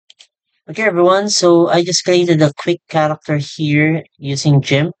Okay, everyone. So I just created a quick character here using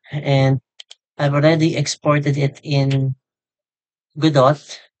GIMP, and I've already exported it in Godot.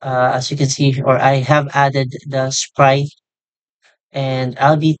 As you can see, or I have added the sprite, and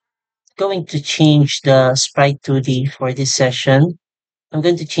I'll be going to change the sprite 2D for this session. I'm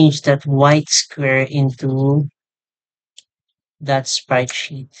going to change that white square into that sprite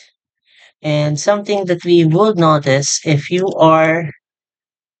sheet. And something that we would notice if you are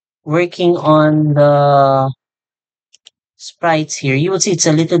working on the sprites here, you will see it's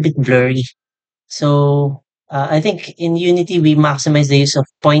a little bit blurry. So I think in Unity we maximize the use of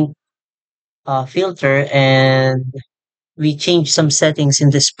point filter, and we change some settings in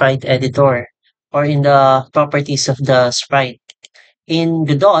the sprite editor or in the properties of the sprite. In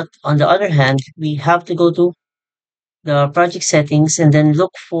Godot, on the other hand, we have to go to the project settings and then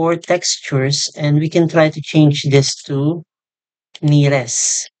look for textures, and we can try to change this to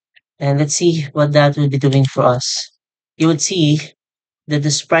nearest. And let's see what that will be doing for us. You would see that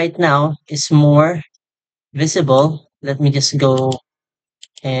the sprite now is more visible. Let me just go.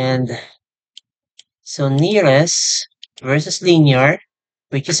 And so nearest versus linear,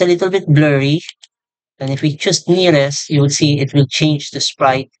 which is a little bit blurry. And if we choose nearest, you will see it will change the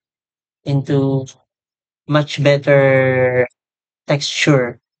sprite into much better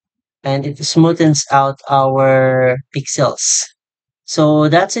texture, and it smoothens out our pixels. So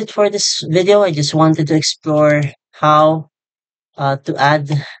that's it for this video. I just wanted to explore how to add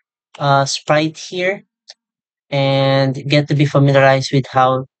a sprite here and get to be familiarized with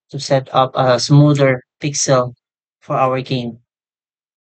how to set up a smoother pixel for our game.